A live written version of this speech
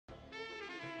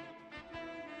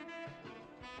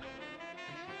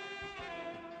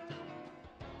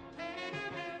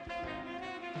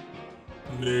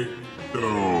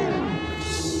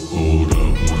Hold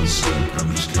up one sec,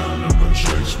 I'm just counting up my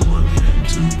checks. One hand,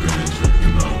 two bands,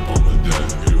 racking up on the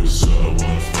deck. It was up,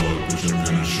 wanna fuck, bitch, I'm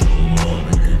gonna show 'em up.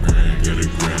 Make a grand, get a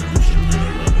grand, bitch, I'm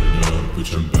gonna run it up.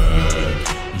 Bitch, I'm bad,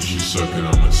 and she sucking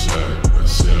on my sack. I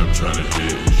said I'm tryna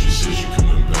hit, and she said she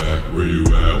coming back. Where you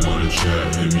at, wanna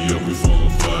chat, hit me up, we falling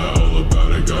flat. All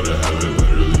about it, gotta have it, let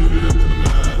her leave it at the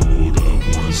mat. Hold up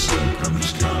one sec, I'm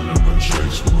just counting up my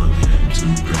checks. One hand, two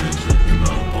bands, racking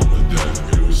up on the deck.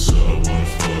 It was up, wanna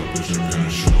fuck, bitch, I'm gonna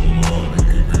show 'em up.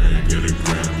 Make a grand, get a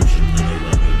grand, bitch, I'm gonna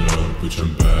run it up. Bitch,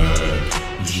 I'm bad,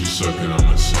 and she sucking on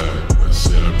my sack. I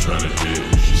said I'm tryna hit,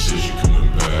 and she said she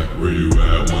coming back. Where you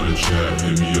at, wanna chat,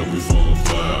 hit me up, we falling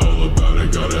flat. All about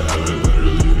it, gotta have it, let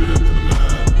her leave it at the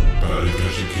mat. About to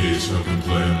catch a case, I've been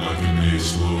playing like an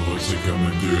ace. Slow hooks are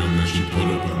coming through, and then she put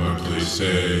up at my place.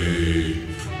 Hey,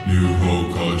 new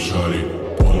hoe called Shotty,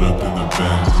 pulled up in the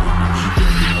Benz, and now she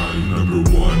got me naughty. Number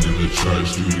one in the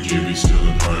charts, Judy JB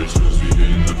stealing hearts. Supposed to be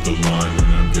hitting up the line,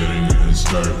 and I'm getting a head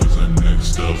start. Cause I'm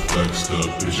next up, flexed up,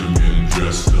 bitch, I'm getting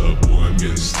dressed up. Boy, I'm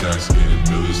getting stacks, getting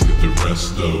millies, get the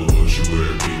rest though. Oh, she wear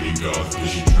a beanie golf, cause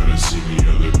she tryna see me.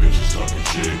 Other bitches talking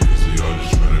shit, cause they all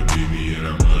just tryna beat me. And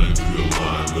I'm running through the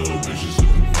line, little bitches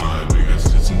looking fine. Big ass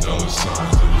tits and dollar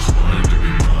signs, I just want her to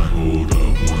be mine. Hold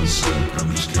up one sec, I'm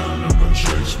just counting up my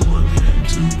checks. One hand,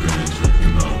 two bands,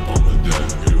 racking up on the deck.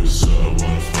 It was up,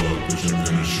 wanna fuck, bitch, I'm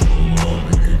gonna show 'em up.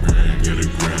 Make a grand, get a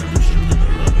grand, bitch, I'm gonna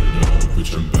run it up.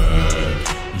 Bitch, I'm bad,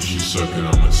 and she sucking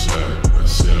on my sack. I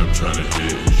said I'm tryna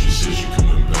hit, and she said she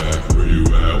coming back. Where you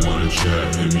at, wanna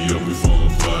chat, hit me up, we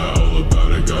falling flat. All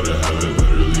about it, gotta have it, let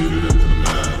her leave it at the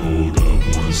mat. Hold up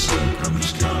one sec, I'm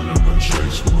just counting up my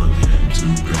checks. One hand,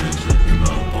 two bands,